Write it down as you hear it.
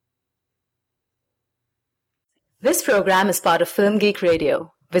This program is part of Film Geek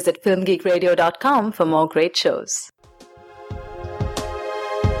Radio. Visit filmgeekradio.com for more great shows.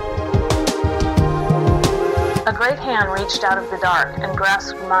 A great hand reached out of the dark and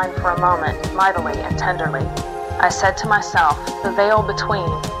grasped mine for a moment, mightily and tenderly. I said to myself, the veil between,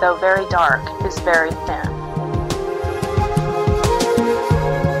 though very dark, is very thin.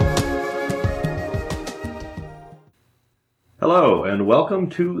 Hello, and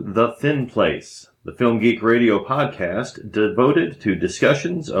welcome to The Thin Place, the Film Geek Radio podcast devoted to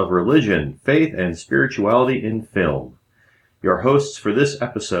discussions of religion, faith, and spirituality in film. Your hosts for this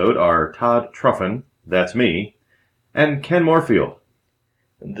episode are Todd Truffin, that's me, and Ken Moorfield.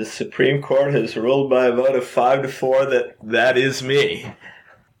 The Supreme Court has ruled by a vote of 5-4 that is me.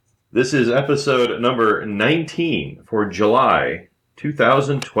 This is episode number 19 for July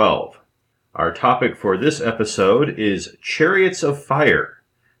 2012. Our topic for this episode is Chariots of Fire,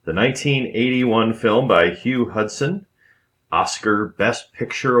 the 1981 film by Hugh Hudson, Oscar Best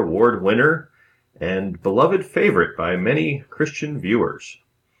Picture Award winner, and beloved favorite by many Christian viewers.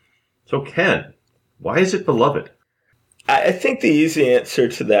 So Ken, why is it beloved? I think the easy answer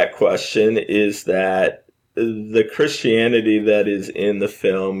to that question is that the Christianity that is in the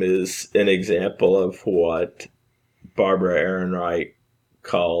film is an example of what Barbara Ehrenreich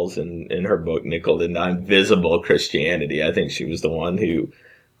calls in her book Nickel and Dime visible Christianity. I think she was the one who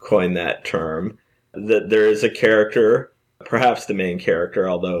coined that term. That there is a character, perhaps the main character,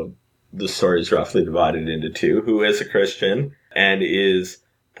 although the story is roughly divided into two, who is a Christian and is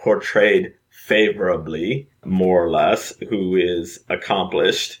portrayed favorably, more or less, who is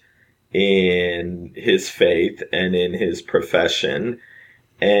accomplished in his faith and in his profession.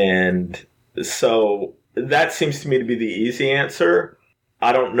 And so that seems to me to be the easy answer.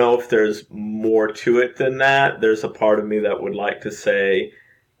 I don't know if there's more to it than that. There's a part of me that would like to say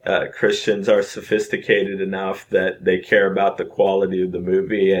Christians are sophisticated enough that they care about the quality of the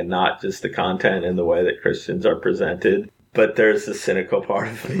movie and not just the content and the way that Christians are presented. But there's the cynical part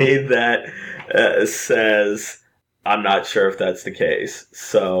of me that says, I'm not sure if that's the case.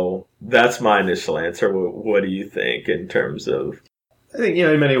 So that's my initial answer. What do you think in terms of... I think,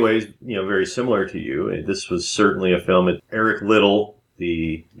 in many ways, very similar to you. This was certainly a film that Eric Liddell,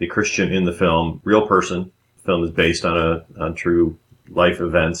 the Christian in the film, real person. The film is based on true life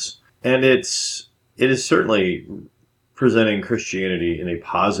events. And it is certainly presenting Christianity in a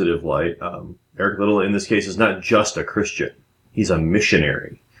positive light. Eric Liddell, in this case, is not just a Christian. He's a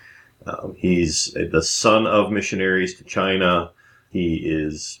missionary. He's the son of missionaries to China. He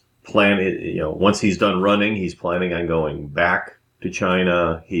is planning, once he's done running, he's planning on going back to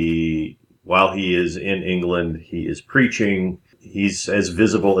China. While he is in England, he is preaching. He's as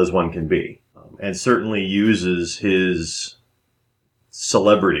visible as one can be, and certainly uses his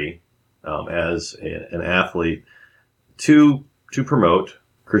celebrity as an athlete to promote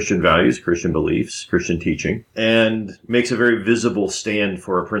Christian values, Christian beliefs, Christian teaching, and makes a very visible stand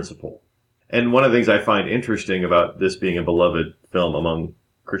for a principle. And one of the things I find interesting about this being a beloved film among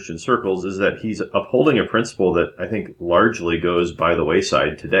Christian circles is that he's upholding a principle that I think largely goes by the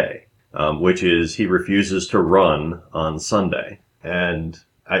wayside today, which is he refuses to run on Sunday. And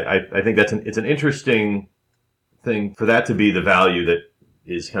I think it's an interesting thing for that to be the value that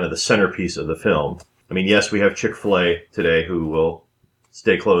is kind of the centerpiece of the film. I mean, yes, we have Chick-fil-A today who will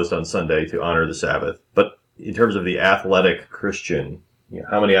stay closed on Sunday to honor the Sabbath. But in terms of the athletic Christian,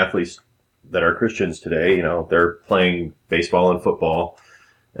 how many athletes that are Christians today, they're playing baseball and football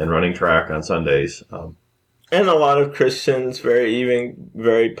and running track on Sundays. And a lot of Christians,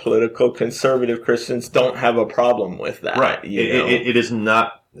 very political, conservative Christians, don't have a problem with that. Right. It is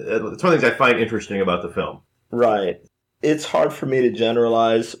not... It's one of the things I find interesting about the film. Right. It's hard for me to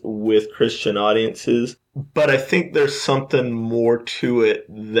generalize with Christian audiences, but I think there's something more to it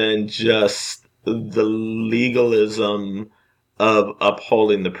than just the legalism of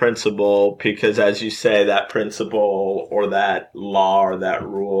upholding the principle, because as you say, that principle or that law or that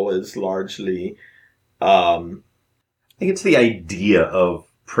rule is largely... I think it's the idea of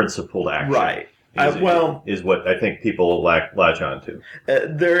principled action. Right. Is what I think people latch on to.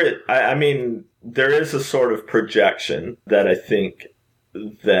 There is a sort of projection that I think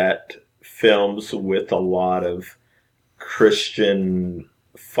that films with a lot of Christian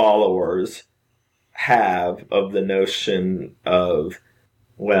followers have of the notion of,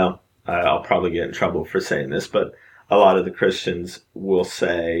 well, I'll probably get in trouble for saying this, but a lot of the Christians will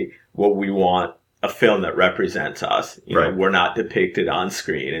say, well, we want a film that represents us. Right. We're not depicted on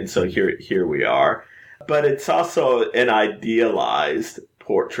screen, and so here we are. But it's also an idealized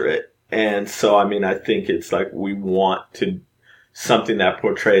portrait. And so, I think it's like we want something that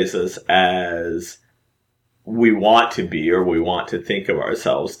portrays us as we want to be or we want to think of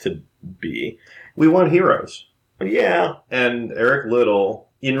ourselves to be. We want heroes. Yeah. And Eric Liddell,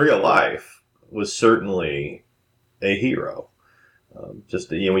 in real life, was certainly a hero. When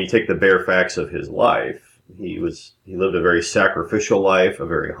you take the bare facts of his life, he lived a very sacrificial life, a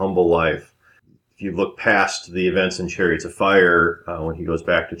very humble life. If you look past the events in Chariots of Fire, when he goes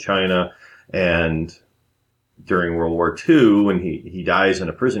back to China, and during World War II, when he dies in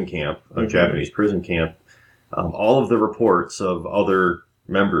a prison camp, a Japanese prison camp, all of the reports of other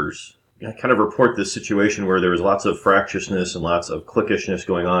members kind of report this situation where there was lots of fractiousness and lots of cliquishness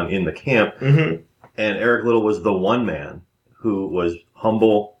going on in the camp. Mm-hmm. And Eric Liddell was the one man who was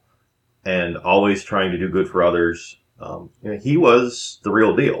humble and always trying to do good for others. He was the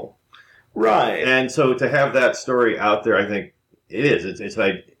real deal. Right. And so to have that story out there, I think it is. It's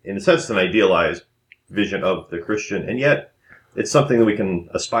in a sense, an idealized vision of the Christian, and yet it's something that we can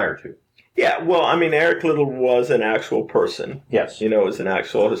aspire to. Yeah, well, I mean, Eric Liddell was an actual person. Yes. Was an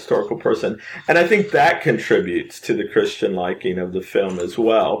actual historical person. And I think that contributes to the Christian liking of the film as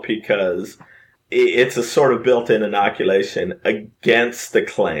well, because it's a sort of built-in inoculation against the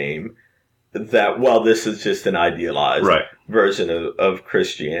claim that, well, this is just an idealized version of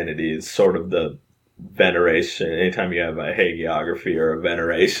Christianity. It's sort of the veneration. Anytime you have a hagiography or a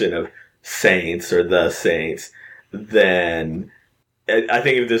veneration of saints or the saints, then I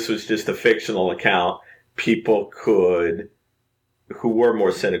think if this was just a fictional account, people who were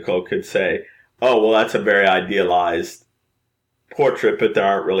more cynical could say, oh, well, that's a very idealized portrait, but there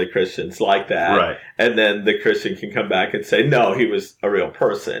aren't really Christians like that. Right. And then the Christian can come back and say, no, he was a real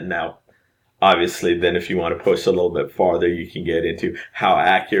person. Now, obviously, then if you want to push a little bit farther, you can get into how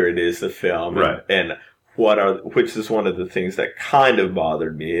accurate is the film. Right. And which is one of the things that kind of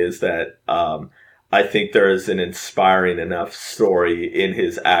bothered me, is that I think there is an inspiring enough story in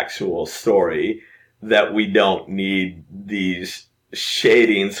his actual story that we don't need these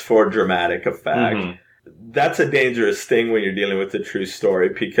shadings for dramatic effect. Mm-hmm. That's a dangerous thing when you're dealing with a true story,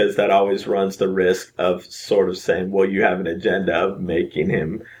 because that always runs the risk of sort of saying, well, you have an agenda of making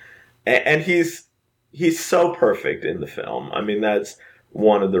him. And he's so perfect in the film. I mean, that's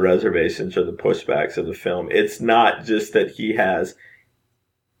one of the reservations or the pushbacks of the film. It's not just that he has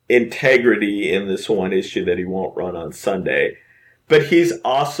integrity in this one issue that he won't run on Sunday, but he's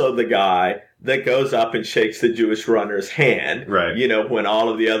also the guy that goes up and shakes the Jewish runner's hand. Right. When all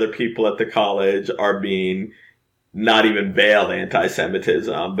of the other people at the college are being not even veiled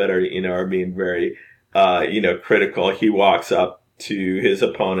anti-Semitism, but are being very, critical. He walks up to his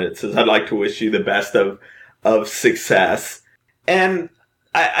opponent and says, I'd like to wish you the best of success. And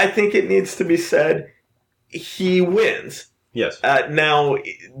I think it needs to be said, he wins. Yes. Now,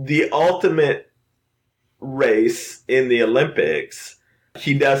 the ultimate race in the Olympics,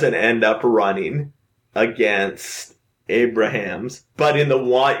 he doesn't end up running against Abrahams, but in the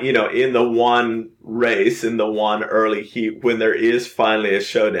one race, in the one early heat, when there is finally a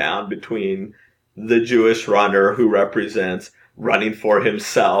showdown between the Jewish runner who represents running for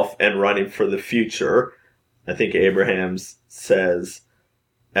himself and running for the future, I think Abrahams says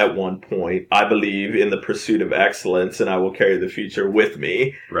at one point, I believe in the pursuit of excellence and I will carry the future with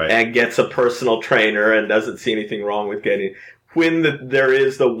me. Right. And gets a personal trainer and doesn't see anything wrong with getting... When there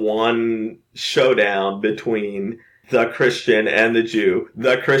is the one showdown between the Christian and the Jew,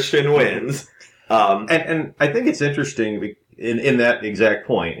 the Christian wins. And I think it's interesting in that exact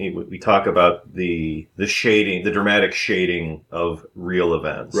point. We talk about the shading, the dramatic shading of real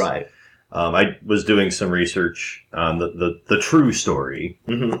events. Right. I was doing some research on the true story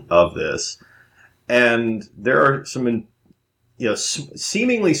of this, and there are some,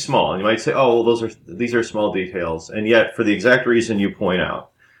 seemingly small. And you might say, "Oh, well, these are small details," and yet, for the exact reason you point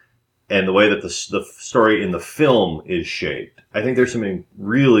out, and the way that the story in the film is shaped, I think there's some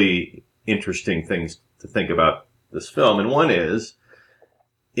really interesting things to think about this film. And one is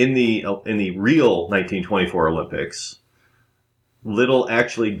in the real 1924 Olympics, Liddell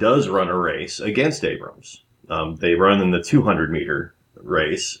actually does run a race against Abrams. They run in the 200-meter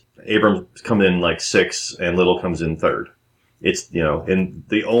race. Abrams comes in like 6th, and Liddell comes in 3rd. It's, and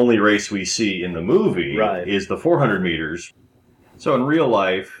the only race we see in the movie is the 400 meters. So in real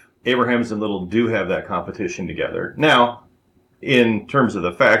life, Abrams and Liddell do have that competition together. Now, in terms of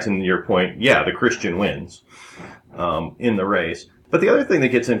the facts and your point, the Christian wins in the race. But the other thing that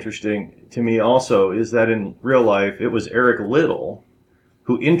gets interesting to me also is that in real life, it was Eric Liddell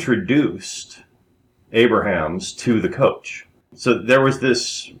who introduced Abrahams to the coach. So there was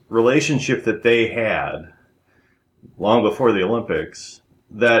this relationship that they had long before the Olympics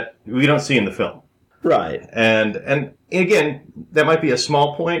that we don't see in the film. Right. And again, that might be a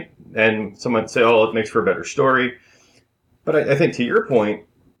small point, And someone say, oh, it makes for a better story. But I think to your point,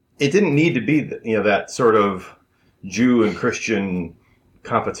 it didn't need to be, that sort of Jew and Christian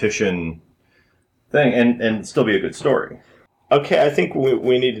competition thing and still be a good story. Okay, I think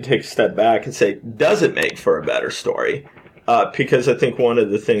we need to take a step back and say, does it make for a better story? Because I think one of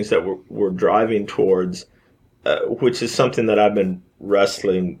the things that we're driving towards, which is something that I've been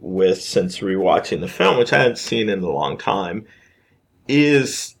wrestling with since rewatching the film, which I hadn't seen in a long time,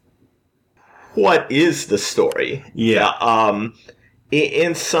 is what is the story? Yeah.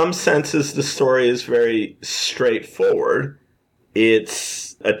 In some senses, the story is very straightforward.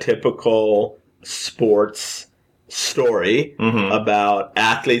 It's a typical sports story about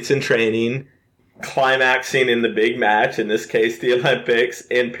athletes in training, climaxing in the big match, in this case, the Olympics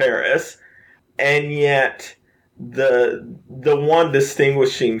in Paris. And yet, the one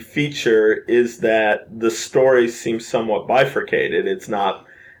distinguishing feature is that the story seems somewhat bifurcated. It's not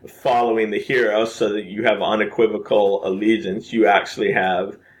following the hero so that you have unequivocal allegiance. You actually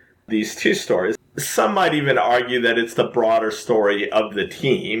have these two stories. Some might even argue that it's the broader story of the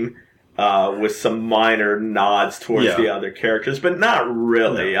team, with some minor nods towards the other characters, but not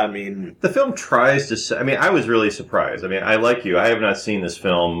really. No. I mean, the film tries to say, I was really surprised. I like you, I have not seen this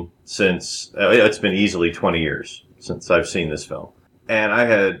film since, it's been easily 20 years since I've seen this film.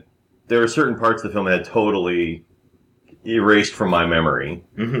 And there were certain parts of the film that had totally erased from my memory.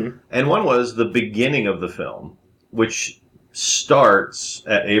 Mm-hmm. And one was the beginning of the film, which starts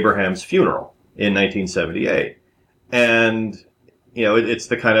at Abraham's funeral in 1978. And, it's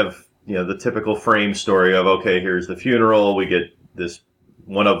the kind of, the typical frame story of, okay, here's the funeral, we get this,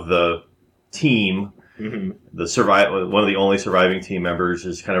 one of the team, one of the only surviving team members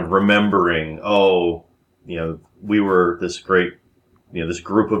is kind of remembering, we were this great, this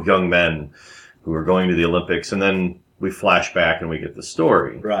group of young men who were going to the Olympics, and then we flash back and we get the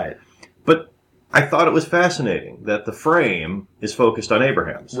story. Right. But I thought it was fascinating that the frame is focused on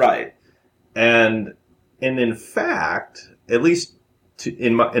Abraham's. Right. And in fact, at least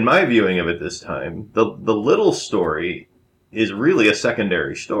in my viewing of it this time, the little story is really a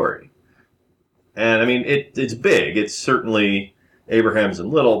secondary story. And it's big. It's certainly Abraham's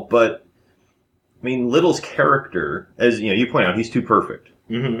and Little, but Little's character, as you point out, he's too perfect.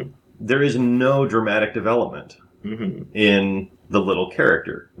 Mm-hmm. There is no dramatic development in the Little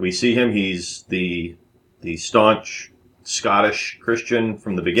character. We see him; he's the staunch Scottish Christian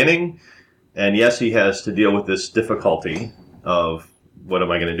from the beginning, and yes, he has to deal with this difficulty of what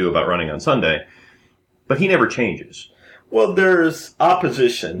am I going to do about running on Sunday, but he never changes. Well, there's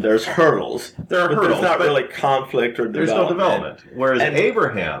opposition, there's hurdles. There are hurdles. There's not really conflict or development. There's no development. Whereas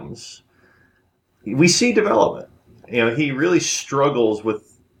Abraham's, we see development. He really struggles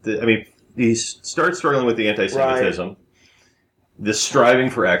with he starts struggling with the anti-Semitism, this striving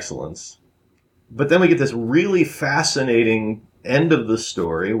for excellence. But then we get this really fascinating end of the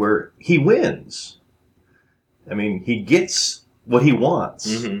story where he wins. He gets what he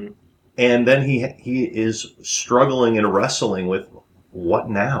wants. Mm-hmm. And then he is struggling and wrestling with what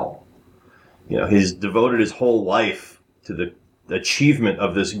now? He's devoted his whole life to the achievement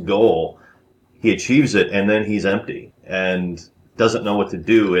of this goal. He achieves it, and then he's empty and doesn't know what to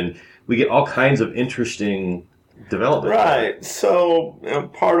do. And we get all kinds of interesting development. Right. So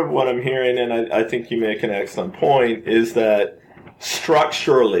part of what I'm hearing, and I think you make an excellent point, is that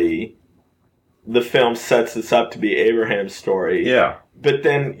structurally, the film sets this up to be Abraham's story. Yeah. But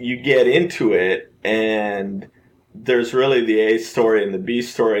then you get into it, and there's really the A story and the B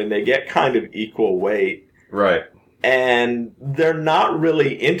story, and they get kind of equal weight. Right. And they're not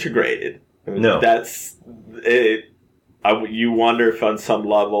really integrated. No. That's it. You wonder if on some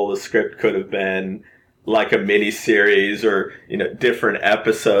level the script could have been like a mini series or different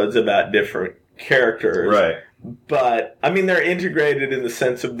episodes about different characters. Right. But they're integrated in the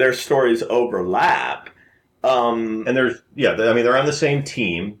sense of their stories overlap. And they're on the same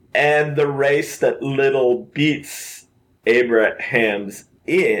team. And the race that Little beats Abraham's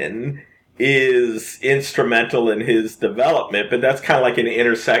in is instrumental in his development, but that's kind of like an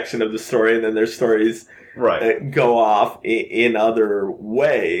intersection of the story, and then their stories go off in other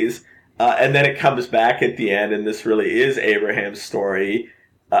ways. And then it comes back at the end, and this really is Abraham's story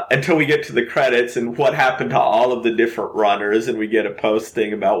until we get to the credits and what happened to all of the different runners, and we get a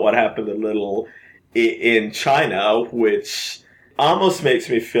posting about what happened to Little in China, which almost makes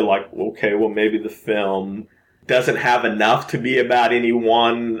me feel like, okay, well, maybe the film doesn't have enough to be about any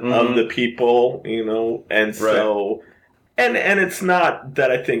one of the people, and so, and it's not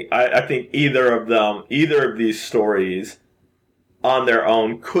that I think either of these stories on their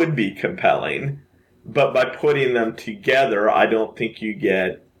own could be compelling, but by putting them together, I don't think you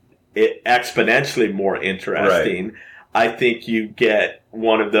get exponentially more interesting. Right. I think you get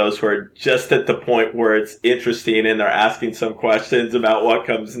one of those where just at the point where it's interesting and they're asking some questions about what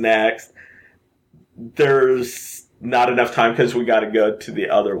comes next, there's not enough time because we got to go to the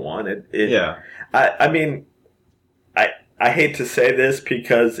other one. I mean, I hate to say this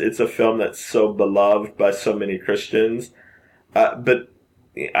because it's a film that's so beloved by so many Christians, but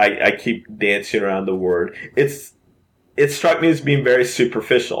I keep dancing around the word. It struck me as being very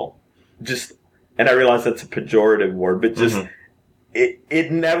superficial. And I realize that's a pejorative word, but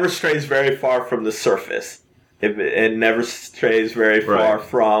it never strays very far from the surface. It never strays very far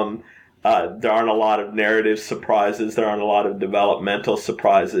from, there aren't a lot of narrative surprises, there aren't a lot of developmental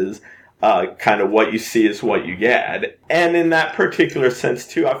surprises. Kind of what you see is what you get. And in that particular sense,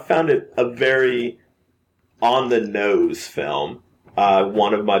 too, I found it a very on-the-nose film.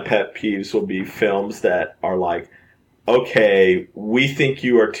 One of my pet peeves will be films that are like, okay, we think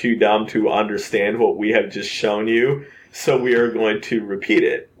you are too dumb to understand what we have just shown you, so we are going to repeat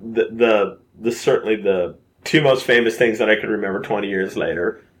it. Certainly the two most famous things that I can remember 20 years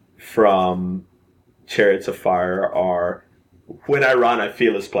later from Chariots of Fire are, when I run, I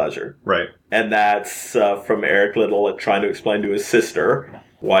feel his pleasure. Right. And that's from Eric Liddell trying to explain to his sister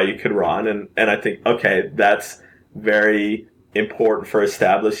why you could run. And I think, okay, that's very important for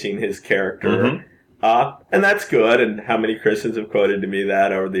establishing his character. Mm-hmm. And that's good. And how many Christians have quoted to me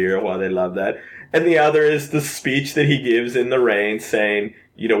that over the year, why they love that. And the other is the speech that he gives in the rain saying,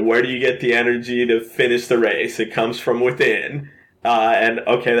 where do you get the energy to finish the race? It comes from within. And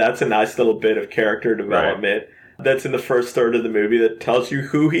okay, that's a nice little bit of character development. Right. That's in the first third of the movie that tells you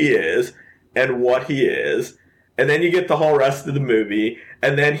who he is and what he is. And then you get the whole rest of the movie,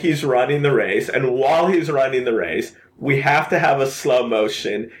 and then he's running the race. And while he's running the race, we have to have a slow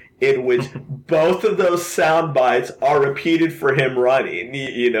motion in which both of those sound bites are repeated for him running.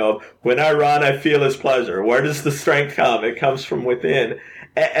 When I run, I feel his pleasure. Where does the strength come? It comes from within.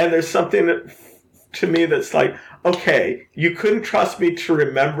 And there's something that, to me, that's like, okay, you couldn't trust me to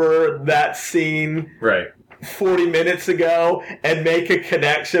remember that scene. Right. 40 minutes ago and make a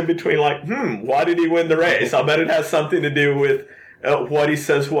connection between why did he win the race? I'll bet it has something to do with what he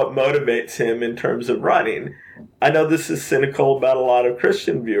says, what motivates him in terms of running. I know this is cynical about a lot of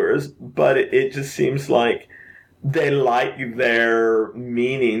Christian viewers, but it just seems like they like their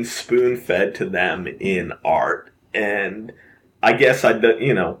meaning spoon-fed to them in art. And I guess I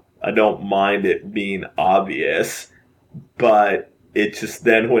don't mind it being obvious, but it's just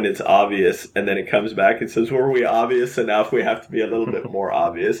then when it's obvious and then it comes back and says, were we obvious enough? We have to be a little bit more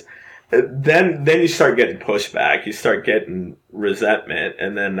obvious. Then you start getting pushback. You start getting resentment.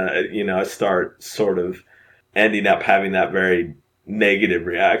 And then, I start sort of ending up having that very negative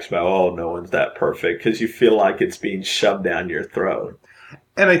reaction about, oh, no one's that perfect, because you feel like it's being shoved down your throat.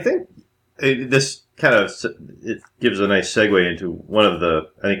 And I think this kind of it gives a nice segue into one of the,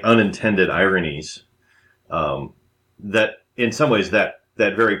 I think, unintended ironies that in some ways that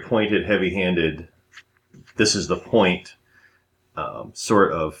very pointed, heavy-handed, this is the point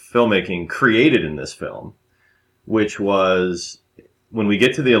sort of filmmaking created in this film, which was when we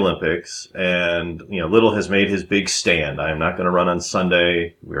get to the Olympics and, Little has made his big stand. I'm not going to run on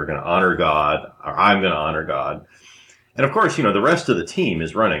Sunday. We're going to honor God, or I'm going to honor God. And of course, the rest of the team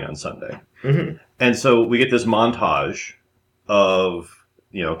is running on Sunday. Mm-hmm. And so we get this montage of,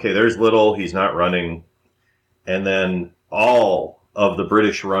 okay, there's Little, he's not running. And then all of the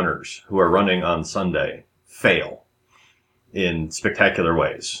British runners who are running on Sunday fail in spectacular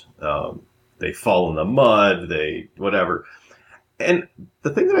ways. They fall in the mud, whatever. And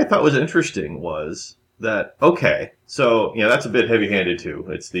the thing that I thought was interesting was that, okay, so, that's a bit heavy-handed too.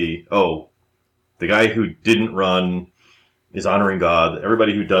 It's the guy who didn't run is honoring God.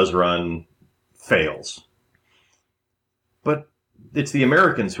 Everybody who does run fails. But it's the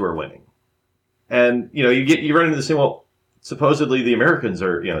Americans who are winning. And, you run into the same, well, supposedly the Americans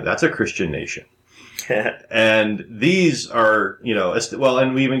are, that's a Christian nation. And these are,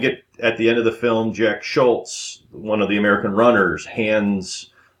 and we even get at the end of the film, Jack Schultz, one of the American runners,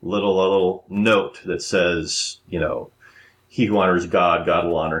 hands a little note that says, he who honors God, God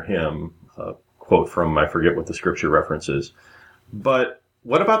will honor him. A quote from, I forget what the scripture reference is. But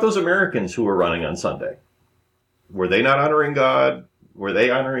what about those Americans who were running on Sunday? Were they not honoring God? Were they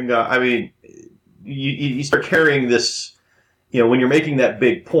honoring God? I mean, you start carrying this, when you're making that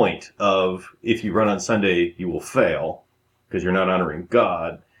big point of if you run on Sunday, you will fail because you're not honoring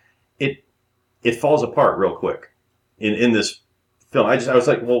God, it falls apart real quick in this film. I was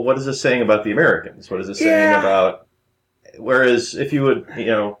like, well, what is this saying about the Americans? What is it saying about, whereas if you would,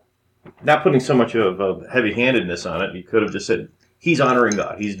 not putting so much of a heavy-handedness on it, you could have just said, he's honoring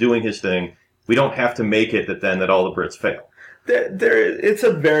God. He's doing his thing. We don't have to make it that all the Brits fail. It's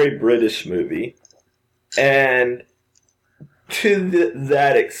a very British movie, and to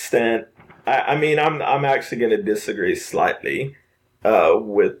that extent, I mean, I'm actually going to disagree slightly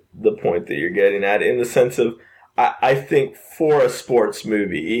with the point that you're getting at, in the sense of I think for a sports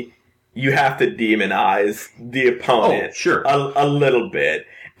movie, you have to demonize the opponent a little bit.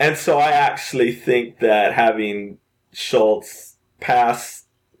 And so I actually think that having Schultz pass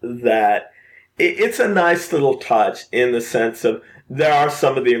that, it's a nice little touch, in the sense of there are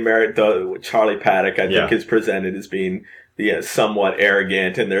some of the Charlie Paddock, I think, is presented as being somewhat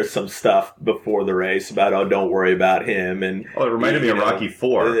arrogant, and there's some stuff before the race about, don't worry about him. And it reminded me of Rocky IV.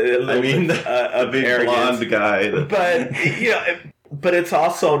 A big arrogance. blonde guy. But it's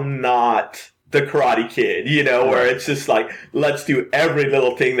also not the Karate Kid, where it's just like, let's do every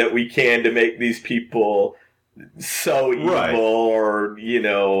little thing that we can to make these people so evil, or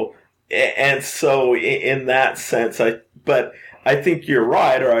and so in that sense, but I think you're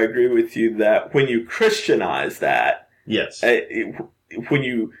right, or I agree with you, that when you Christianize that, yes, when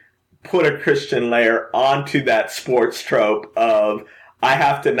you put a Christian layer onto that sports trope of, I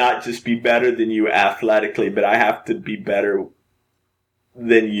have to not just be better than you athletically, but I have to be better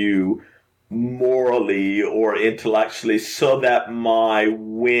than you morally or intellectually, so that my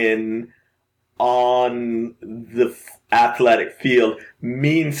win on the athletic field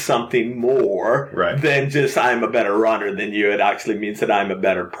means something more than just I'm a better runner than you. It actually means that I'm a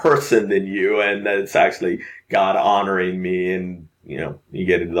better person than you, and that it's actually God honoring me. And you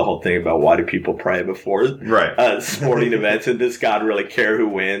get into the whole thing about, why do people pray before sporting events, and does God really care who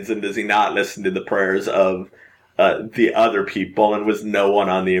wins, and does he not listen to the prayers of the other people, and was no one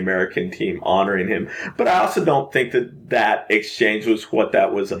on the American team honoring him? But I also don't think that exchange was what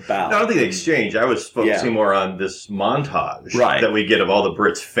that was about. No, I don't think the exchange. I was focusing more on this montage that we get of all the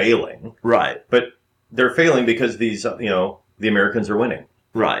Brits failing. Right. But they're failing because these, the Americans are winning.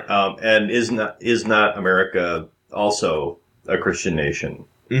 Right. And is not America also a Christian nation?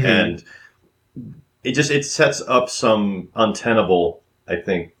 Mm-hmm. And it sets up some untenable, I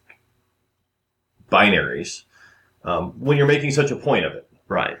think, binaries. When you're making such a point of it.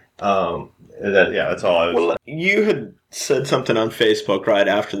 Right. That's all I was... Well, you had said something on Facebook right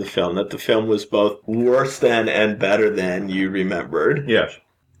after the film, that the film was both worse than and better than you remembered. Yes.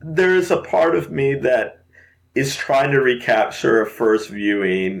 There's a part of me that is trying to recapture a first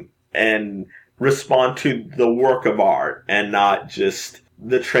viewing and respond to the work of art, and not just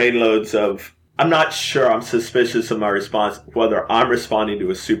the trainloads of... I'm not sure, I'm suspicious of my response, whether I'm responding to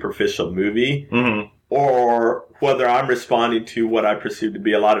a superficial movie, or whether I'm responding to what I perceive to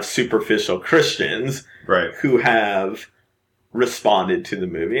be a lot of superficial Christians who have responded to the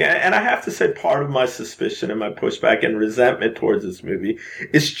movie. And I have to say, part of my suspicion and my pushback and resentment towards this movie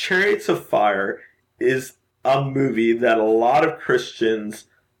is Chariots of Fire is a movie that a lot of Christians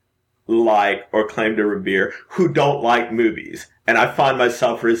like or claim to revere who don't like movies. And I find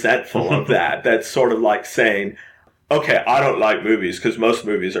myself resentful of that. That's sort of like saying, okay, I don't like movies because most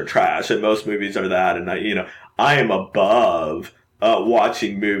movies are trash and most movies are that. And I am above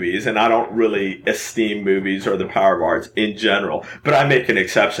watching movies, and I don't really esteem movies or the power of arts in general. But I make an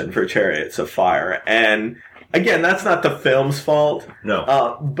exception for Chariots of Fire. And again, that's not the film's fault.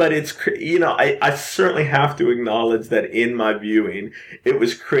 No. But it's, I certainly have to acknowledge that in my viewing, it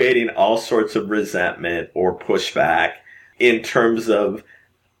was creating all sorts of resentment or pushback, in terms of,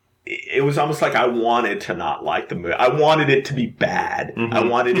 it was almost like I wanted to not like the movie. I wanted it to be bad. Mm-hmm. I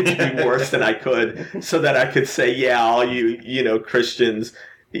wanted it to be worse than I could, so that I could say, yeah, all you Christians,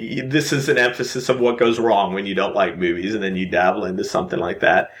 this is an emphasis of what goes wrong when you don't like movies, and then you dabble into something like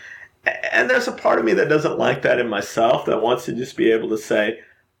that. And there's a part of me that doesn't like that in myself, that wants to just be able to say,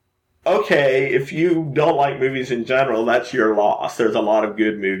 okay, if you don't like movies in general, that's your loss. There's a lot of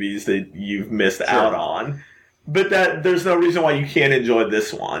good movies that you've missed out on. But that there's no reason why you can't enjoy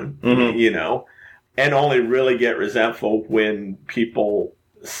this one, and only really get resentful when people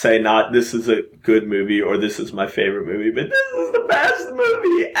say, not this is a good movie or this is my favorite movie, but this is the best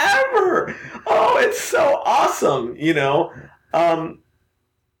movie ever. Oh, it's so awesome,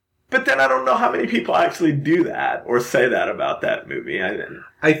 But then I don't know how many people actually do that or say that about that movie.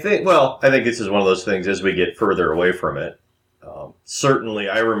 I think this is one of those things as we get further away from it. Certainly,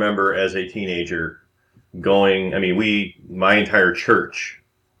 I remember as a teenager going, my entire church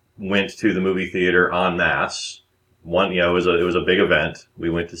went to the movie theater en masse. It was a big event. We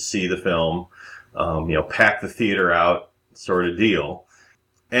went to see the film, pack the theater out sort of deal.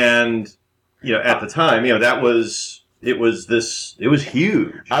 And, at the time, that was it was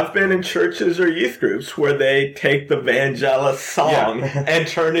huge. I've been in churches or youth groups where they take the Vangelis song and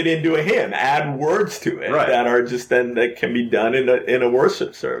turn it into a hymn, add words to it that are just then that can be done in a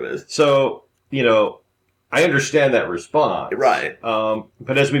worship service. So, I understand that response. Right.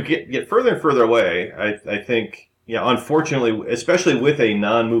 But as we get further and further away, I think, unfortunately, especially with a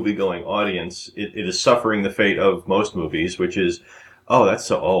non-movie going audience, it is suffering the fate of most movies, which is, oh, that's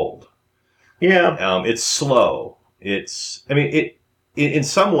so old. Yeah. It's slow. In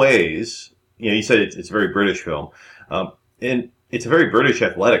some ways, you said it's a very British film. And it's a very British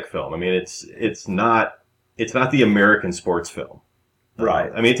athletic film. I mean, it's not the American sports film.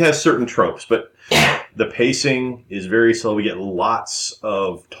 Right. It has certain tropes, but the pacing is very slow. We get lots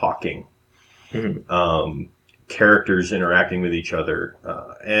of talking, characters interacting with each other,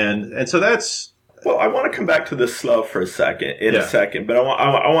 and so that's. Well, I want to come back to the slow for a second, but I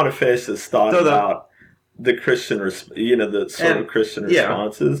want to finish this thought about the Christian, the sort of Christian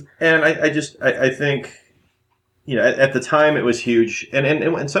responses. And I think, at the time it was huge, and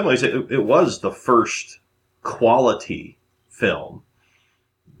in some ways it was the first quality film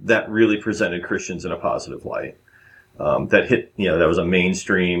that really presented Christians in a positive light. That hit, that was a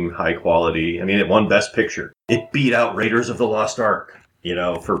mainstream, high quality. It won Best Picture. It beat out Raiders of the Lost Ark,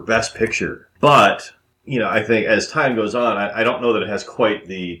 for Best Picture. But, I think as time goes on, I don't know that it has quite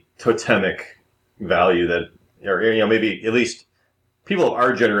the totemic value that, or maybe at least people of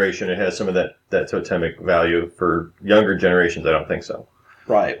our generation, it has some of that totemic value. For younger generations, I don't think so.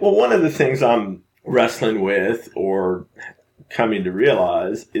 Right. Well, one of the things I'm wrestling with or coming to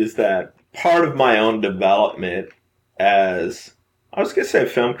realize is that part of my own development as, I was going to say a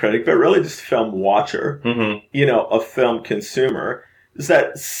film critic, but really just a film watcher, a film consumer, is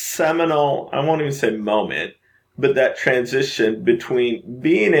that seminal, I won't even say moment, but that transition between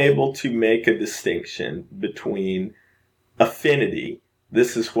being able to make a distinction between affinity,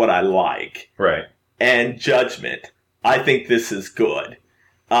 this is what I like, right, and judgment, I think this is good.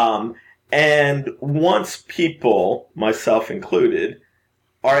 And once people, myself included,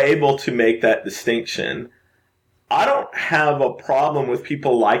 are able to make that distinction, I don't have a problem with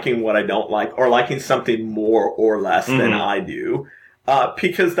people liking what I don't like or liking something more or less than I do,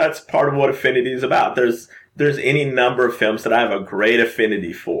 because that's part of what affinity is about. There's any number of films that I have a great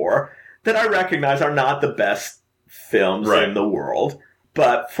affinity for that I recognize are not the best films in the world,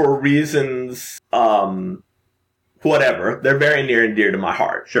 but for reasons, whatever, they're very near and dear to my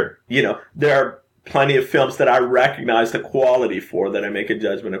heart. Sure. There are plenty of films that I recognize the quality for, that I make a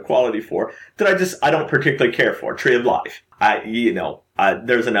judgment of quality for, that I don't particularly care for. Tree of Life.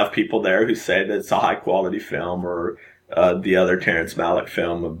 There's enough people there who say that it's a high quality film, or the other Terrence Malick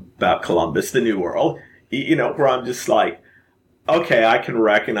film about Columbus, The New World, where I'm just like, okay, I can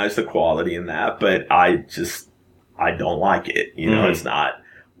recognize the quality in that, but I don't like it. It's not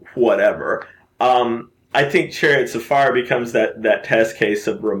whatever. I think Chariots of Fire becomes that test case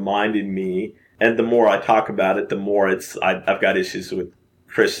of reminding me, and the more I talk about it, the more I've got issues with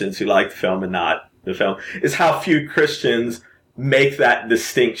Christians who like the film and not the film, is how few Christians make that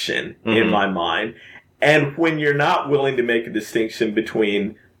distinction in my mind. And when you're not willing to make a distinction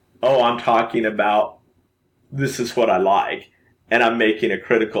between, I'm talking about this is what I like, and I'm making a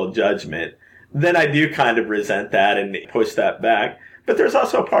critical judgment, then I do kind of resent that and push that back. But there's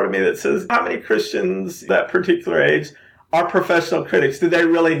also a part of me that says, how many Christians that particular age are professional critics? Do they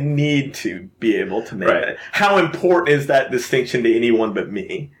really need to be able to make that? How important is that distinction to anyone but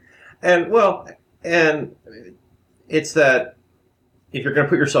me? And it's that if you're going to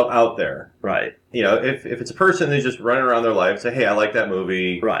put yourself out there, right? If it's a person who's just running around their life, say, hey, I like that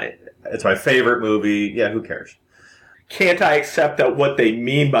movie, right? It's my favorite movie. Yeah, who cares? Can't I accept that what they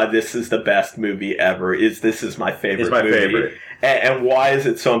mean by this is the best movie ever is this is my favorite movie? It's my favorite. And why is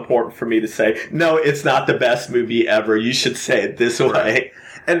it so important for me to say, no, it's not the best movie ever. You should say it this way. Right.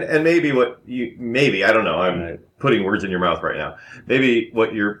 And maybe, I don't know, I'm putting words in your mouth right now. Maybe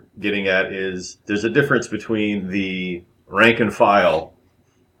what you're getting at is there's a difference between the rank and file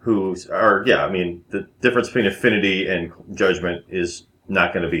the difference between affinity and judgment is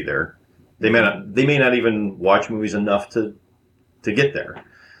not going to be there. They may not even watch movies enough to get there.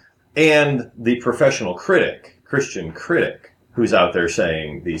 And the professional critic, Christian critic, who's out there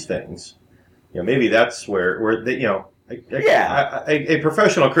saying these things, maybe that's where they, a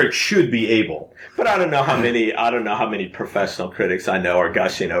professional critic should be able. But I don't know how many professional critics I know are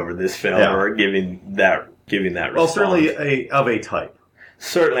gushing over this film or giving that response. Well, certainly of a type.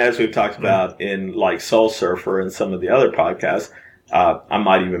 Certainly, as we've talked about in like Soul Surfer and some of the other podcasts. I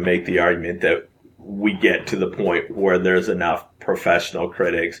might even make the argument that we get to the point where there's enough professional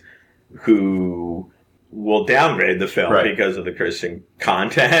critics who will downgrade the film because of the Christian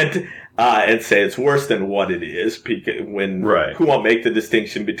content and say it's worse than what it is. Who won't make the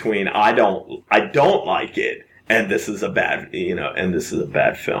distinction between I don't like it and this is a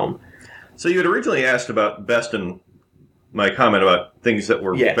bad film. So you had originally asked about best and my comment about things that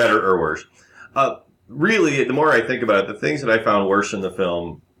were better or worse. Really, the more I think about it, the things that I found worse in the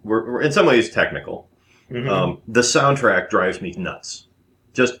film were in some ways technical. Mm-hmm. The soundtrack drives me nuts.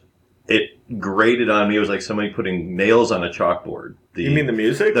 It grated on me. It was like somebody putting nails on a chalkboard. You mean the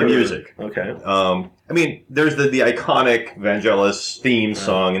music? The music. Okay. I mean, there's the iconic Vangelis theme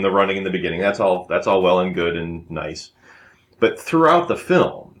song in the running in the beginning. That's all well and good and nice. But throughout the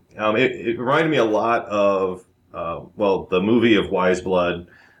film, it reminded me a lot of, the movie of Wise Blood,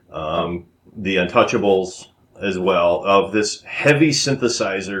 The Untouchables as well, of this heavy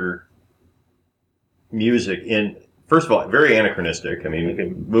synthesizer music in... First of all, very anachronistic. I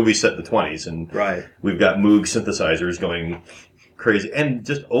mean, movie set in the 20s, and we've got Moog synthesizers going crazy, and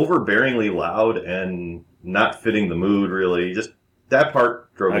just overbearingly loud and not fitting the mood, really. Just that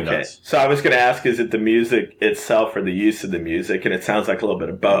part drove me nuts. So I was going to ask, is it the music itself or the use of the music? And it sounds like a little bit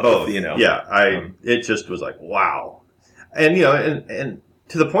of both. Yeah, it just was like, wow. And, and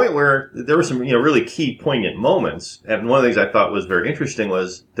to the point where there were some, really key poignant moments. And one of the things I thought was very interesting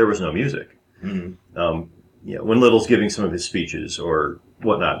was there was no music. Mm-hmm. When Little's giving some of his speeches or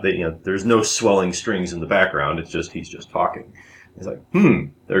whatnot, there's no swelling strings in the background. It's just he's just talking. It's like,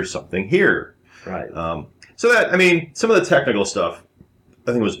 there's something here. Right. So that, I mean, some of the technical stuff,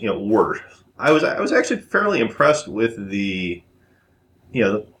 I think was worse. I was actually fairly impressed with the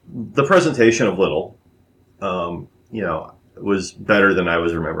presentation of Little. Was better than I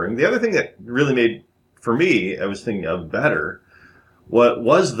was remembering. The other thing that really made, for me, I was thinking of better. What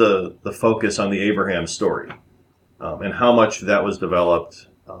was the focus on the Abraham story, and how much that was developed,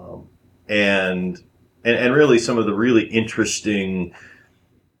 and really some of the really interesting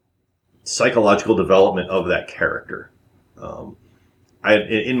psychological development of that character.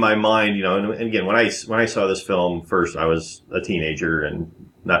 In my mind, and again, when I saw this film first, I was a teenager and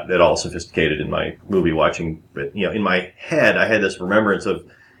not at all sophisticated in my movie watching, but in my head, I had this remembrance of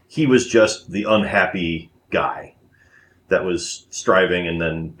he was just the unhappy guy that was striving, and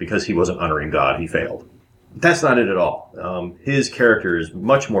then because he wasn't honoring God, he failed. That's not it at all. His character is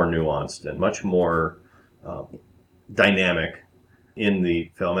much more nuanced and much more dynamic in the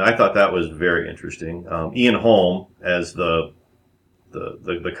film, and I thought that was very interesting. Ian Holm as the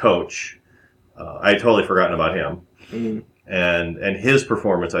coach, I had totally forgotten about him, and his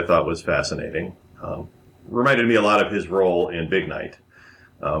performance I thought was fascinating. Reminded me a lot of his role in Big Night,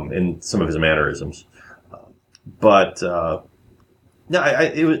 in some of his mannerisms. But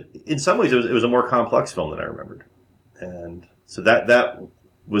it was, in some ways it was a more complex film than I remembered, and so that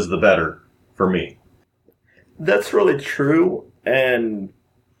was the better for me. That's really true, and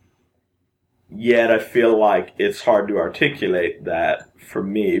yet I feel like it's hard to articulate that for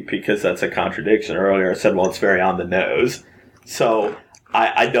me because that's a contradiction. Earlier I said, well, it's very on the nose, so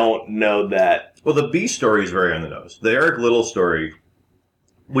I don't know that. Well, the B story is very on the nose. The Eric Little story.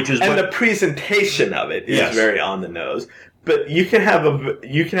 The presentation of it is very on the nose. But you can have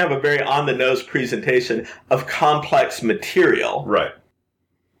a very on the nose presentation of complex material, right?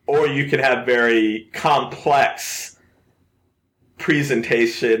 Or you can have very complex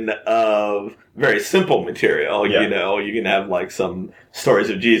presentation of very simple material. Yeah. You can have like some stories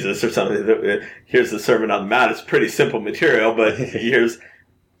of Jesus or something. Here's the Sermon on the Mount. It's pretty simple material, but here's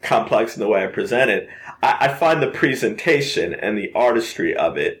complex in the way I present it. I find the presentation and the artistry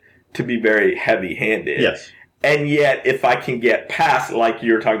of it to be very heavy-handed. Yes. And yet, if I can get past, like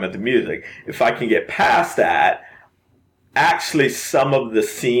you were talking about the music, if I can get past that, actually some of the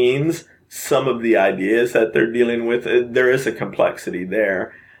scenes, some of the ideas that they're dealing with, there is a complexity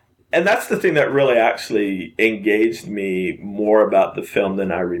there. And that's the thing that really actually engaged me more about the film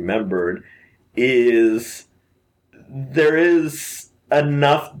than I remembered, is there is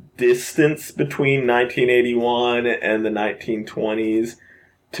enough distance between 1981 and the 1920s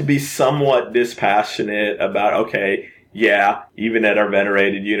to be somewhat dispassionate about, okay, yeah, even at our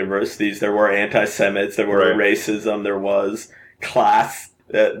venerated universities, there were anti-Semites, there were racism, there was class,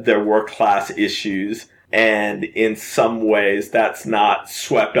 there were class issues, and in some ways that's not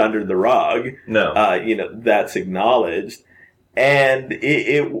swept under the rug. No. That's acknowledged. And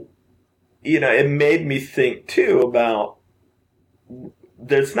it made me think too about,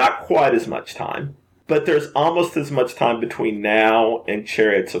 there's not quite as much time, but there's almost as much time between now and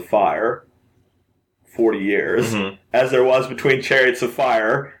Chariots of Fire, 40 years, as there was between Chariots of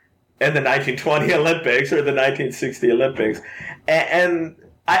Fire and the 1920 Olympics or the 1960 Olympics. And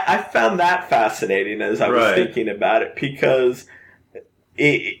I found that fascinating as I was thinking about it, because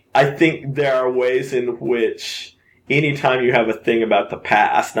I think there are ways in which anytime you have a thing about the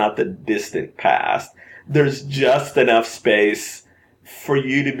past, not the distant past, there's just enough space for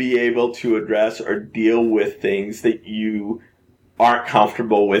you to be able to address or deal with things that you aren't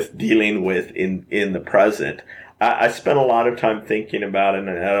comfortable with dealing with in the present. I spent a lot of time thinking about it, and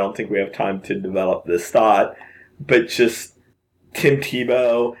I don't think we have time to develop this thought, but just Tim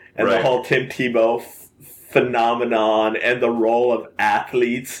Tebow and the whole Tim Tebow phenomenon and the role of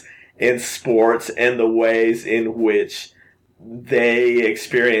athletes in sports and the ways in which they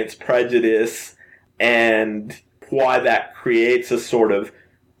experience prejudice and why that creates a sort of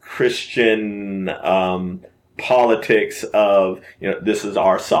Christian politics of, this is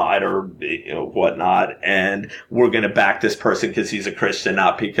our side or whatnot, and we're going to back this person because he's a Christian,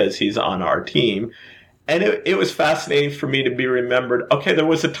 not because he's on our team. And it was fascinating for me to be remembered, okay, there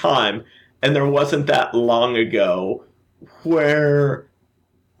was a time, and there wasn't that long ago, where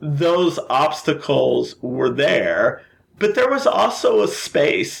those obstacles were there, but there was also a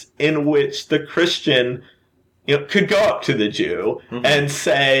space in which the Christian could go up to the Jew and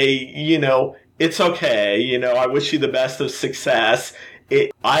say, it's okay, I wish you the best of success.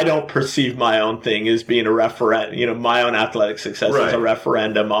 I don't perceive my own thing as being a referendum, my own athletic success as a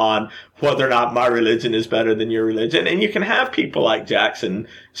referendum on whether or not my religion is better than your religion. And you can have people like Jackson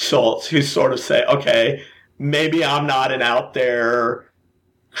Schultz who sort of say, okay, maybe I'm not an out there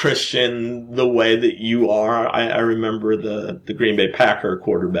Christian the way that you are. I remember the Green Bay Packer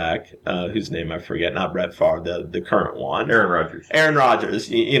quarterback, whose name I forget, not Brett Favre, the current one. Aaron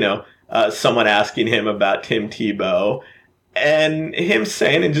Rodgers, someone asking him about Tim Tebow, and him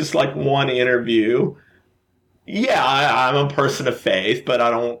saying in just like one interview, I'm a person of faith, but I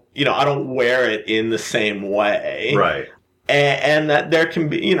don't wear it in the same way. Right. And that there can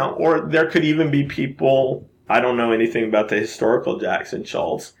be, or there could even be people, I don't know anything about the historical Jackson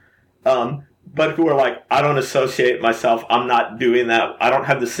Schultz, but who are like, I don't associate myself, I'm not doing that, I don't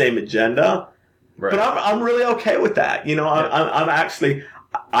have the same agenda, but I'm really okay with that. I'm actually,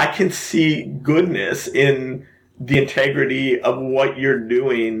 I can see goodness in the integrity of what you're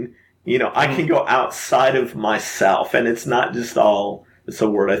doing. I can go outside of myself, and it's not just all, it's a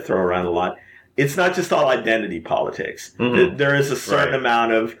word I throw around a lot, it's not just all identity politics. There is a certain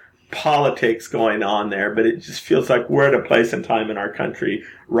amount of politics going on there, but it just feels like we're at a place and time in our country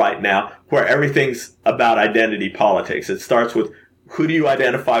right now where everything's about identity politics. It starts with, who do you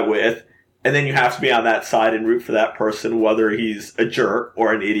identify with? And then you have to be on that side and root for that person, whether he's a jerk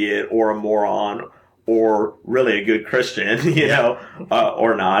or an idiot or a moron or really a good Christian,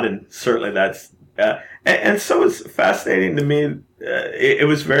 or not. And certainly that's, and so it's fascinating to me. It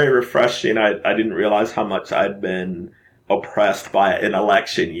was very refreshing. I didn't realize how much I'd been oppressed by an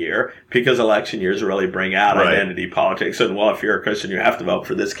election year, because election years really bring out identity politics. And if you're a Christian, you have to vote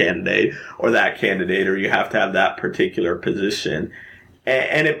for this candidate or that candidate, or you have to have that particular position.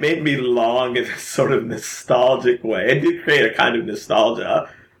 And it made me long in a sort of nostalgic way. It did create a kind of nostalgia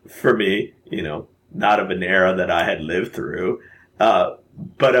for me, not of an era that I had lived through,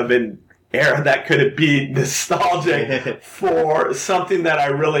 but of an era that could be nostalgic for something that I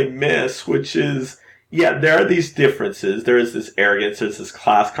really miss, which is, there are these differences. There is this arrogance, there's this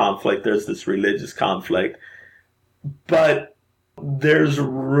class conflict, there's this religious conflict, but there's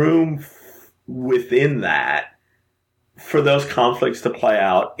room within that for those conflicts to play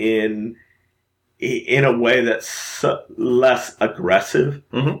out in a way that's less aggressive.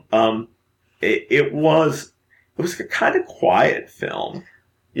 It was a kind of quiet film.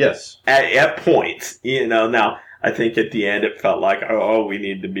 Yes. At points, now I think at the end it felt like, we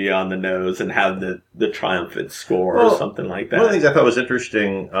need to be on the nose and have the triumphant score or something like that. One of the things I thought was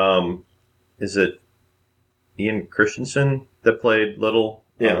interesting, is it Ian Christensen that played Little?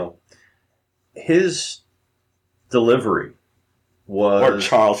 Yeah. His delivery was... Or Ian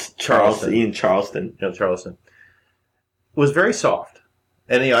Charleston. Charleston. Was very soft.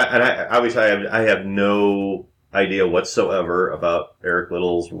 And, obviously I have no idea whatsoever about Eric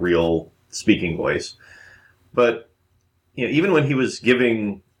Little's real speaking voice. But, even when he was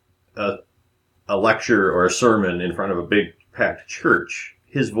giving a lecture or a sermon in front of a big packed church,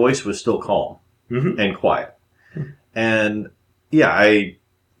 his voice was still calm and quiet. And, I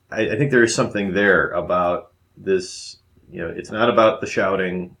think there is something there about this, it's not about the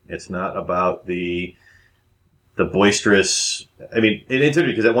shouting. It's not about the boisterous. I mean, it's interesting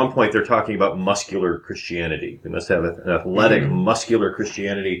because at one point they're talking about muscular Christianity. They must have an athletic, muscular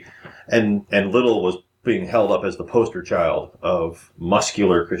Christianity. And Little was being held up as the poster child of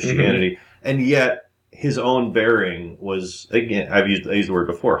muscular Christianity. And yet his own bearing was, again, I used the word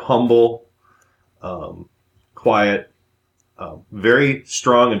before, humble, quiet, very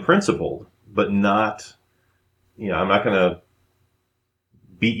strong and principled, but not, I'm not going to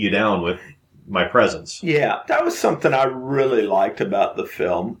beat you down with my presence. Yeah, that was something I really liked about the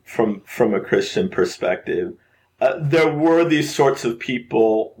film from a Christian perspective. There were these sorts of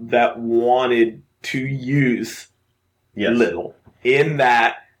people that wanted to use little in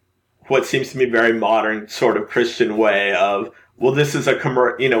that what seems to me very modern sort of Christian way of, well, this is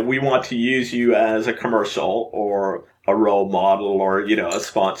we want to use you as a commercial or a role model or, a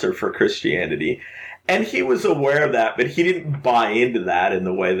sponsor for Christianity. And he was aware of that, but he didn't buy into that in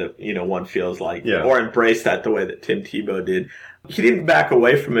the way that, one feels like, or embrace that the way that Tim Tebow did. He didn't back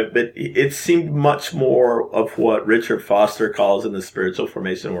away from it, but it seemed much more of what Richard Foster calls in the Spiritual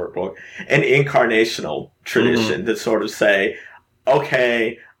Formation Workbook an incarnational tradition to sort of say,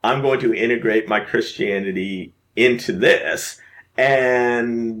 okay, I'm going to integrate my Christianity into this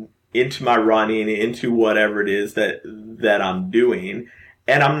and into my running, into whatever it is that I'm doing.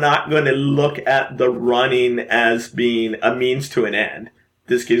 And I'm not going to look at the running as being a means to an end.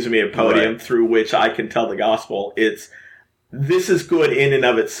 This gives me a podium through which I can tell the gospel. This is good in and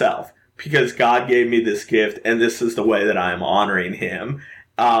of itself because God gave me this gift and this is the way that I am honoring him.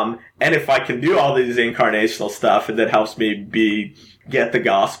 And if I can do all these incarnational stuff and that helps me get the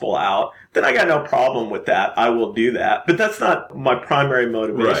gospel out, then I got no problem with that. I will do that. But that's not my primary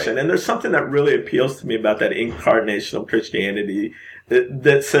motivation. Right. And there's something that really appeals to me about that incarnational Christianity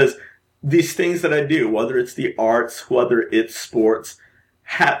that says these things that I do, whether it's the arts, whether it's sports,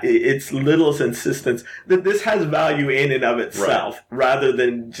 it's Little's insistence that this has value in and of itself rather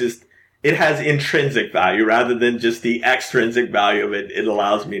than just, it has intrinsic value rather than just the extrinsic value of it. It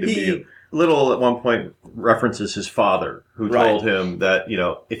allows me to be. Little at one point references his father who told him that,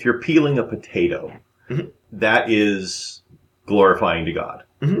 if you're peeling a potato, that is glorifying to God.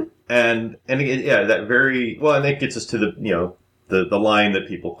 Mm-hmm. And again, that very, well, and that gets us to the line that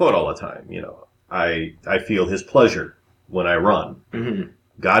people quote all the time, I feel his pleasure when I run. Mm-hmm.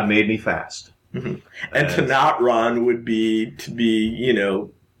 God made me fast. Mm-hmm. And to not run would be to be,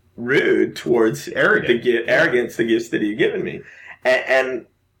 rude towards arrogance, the gifts that he's given me. And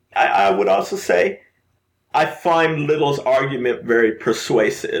I would also say I find Little's argument very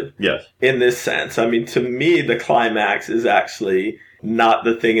persuasive. Yes. In this sense. I mean, to me, the climax is actually not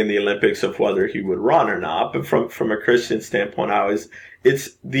the thing in the Olympics of whether he would run or not, but from a Christian standpoint,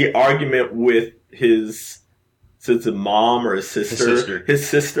 it's the argument with his mom or his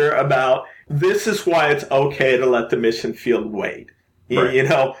sister about this is why it's okay to let the mission field wait.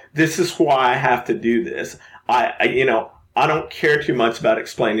 Right. This is why I have to do this. I don't care too much about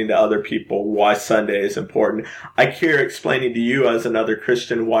explaining to other people why Sunday is important. I care explaining to you as another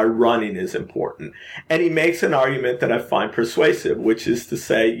Christian why running is important. And he makes an argument that I find persuasive, which is to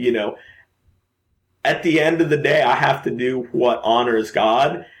say, at the end of the day, I have to do what honors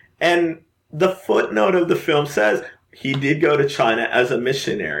God. And the footnote of the film says he did go to China as a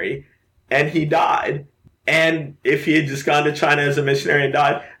missionary and he died. And if he had just gone to China as a missionary and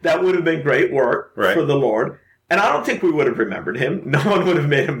died, that would have been great work for the Lord. And I don't think we would have remembered him. No one would have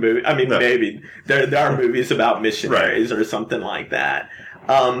made a movie. I mean, maybe there are movies about missionaries or something like that.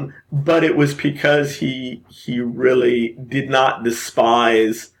 But it was because he really did not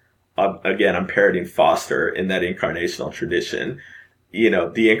despise, again, I'm parodying Foster in that incarnational tradition. The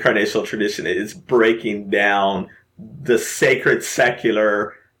incarnational tradition is breaking down the sacred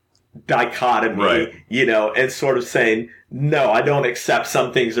secular dichotomy, and sort of saying, no, I don't accept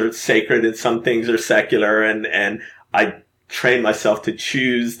some things are sacred and some things are secular, and I train myself to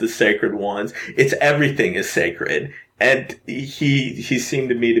choose the sacred ones. It's everything is sacred. And he seemed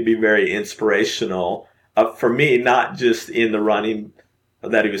to me to be very inspirational for me, not just in the running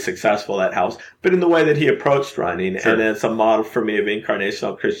that he was successful at House, but in the way that he approached running. Sure. And it's a model for me of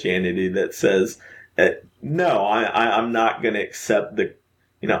incarnational Christianity that says, no, I'm not going to accept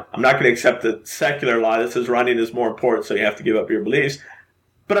I'm not going to accept the secular lie that says running is more important, so you have to give up your beliefs.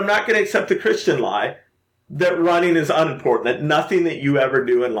 But I'm not going to accept the Christian lie that running is unimportant, that nothing that you ever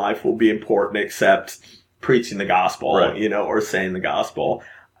do in life will be important except preaching the gospel, or saying the gospel.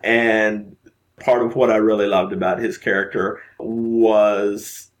 And part of what I really loved about his character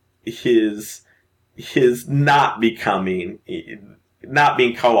was his not being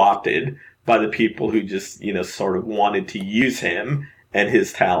co-opted by the people who just, sort of wanted to use him and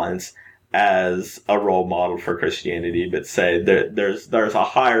his talents as a role model for Christianity, but say there's a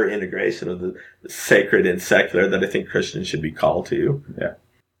higher integration of the sacred and secular that I think Christians should be called to. Yeah.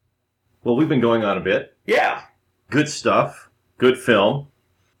 Well, we've been going on a bit. Yeah. Good stuff. Good film.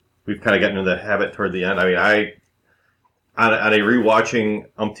 we've kind of gotten into the habit toward the end. I mean, on a rewatching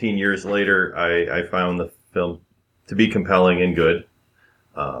umpteen years later, I found the film to be compelling and good.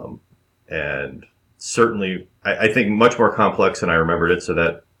 And certainly, I think much more complex than I remembered it, so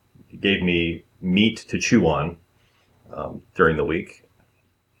that gave me meat to chew on during the week.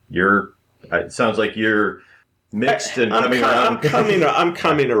 It sounds like you're mixed and coming around. I'm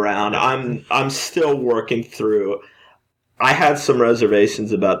coming around. I'm still working through. I had some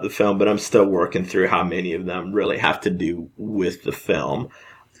reservations about the film, but I'm still working through how many of them really have to do with the film.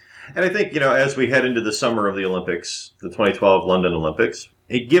 And I think, as we head into the summer of the Olympics, the 2012 London Olympics,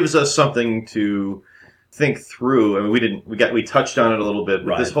 it gives us something to think through. I mean, we touched on it a little bit,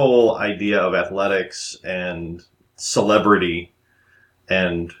 but this whole idea of athletics and celebrity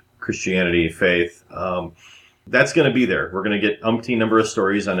and Christianity, faith, that's going to be there. We're going to get umpteen number of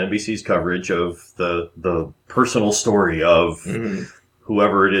stories on NBC's coverage of the personal story of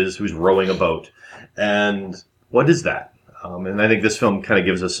whoever it is who's rowing a boat. And what is that? And I think this film kind of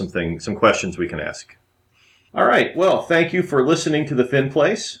gives us some questions we can ask. All right. Well, thank you for listening to The Thin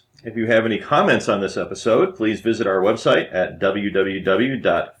Place. If you have any comments on this episode, please visit our website at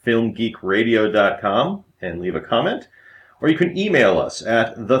www.filmgeekradio.com and leave a comment. Or you can email us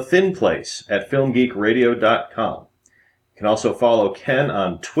at thethinplace@filmgeekradio.com. You can also follow Ken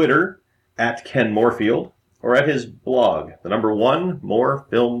on Twitter at Ken Moorfield or at his blog, the number 1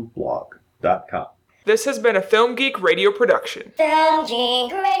 morefilmblog.com. This has been a Film Geek Radio production. Film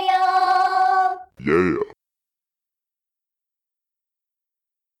Geek Radio. Yeah.